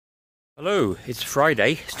Hello, it's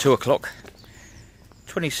Friday, it's 2 o'clock,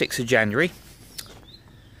 26th of January,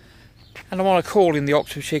 and I'm on a call in the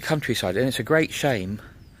Oxfordshire countryside, and it's a great shame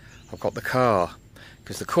I've got the car,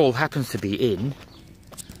 because the call happens to be in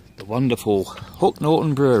the wonderful Hook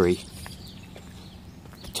Norton brewery,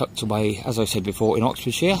 tucked away, as I said before, in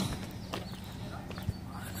Oxfordshire.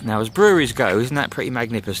 Now, as breweries go, isn't that pretty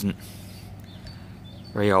magnificent?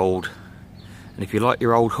 Very old, and if you like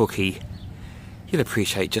your old hooky, you'll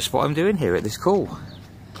appreciate just what I'm doing here at this call.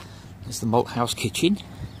 There's the malt house kitchen.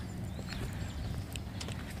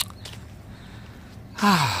 And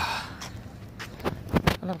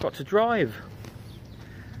I've got to drive.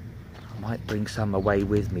 I might bring some away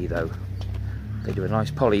with me though. They do a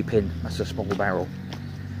nice poly pin, that's a small barrel.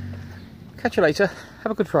 Catch you later.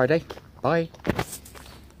 Have a good Friday. Bye.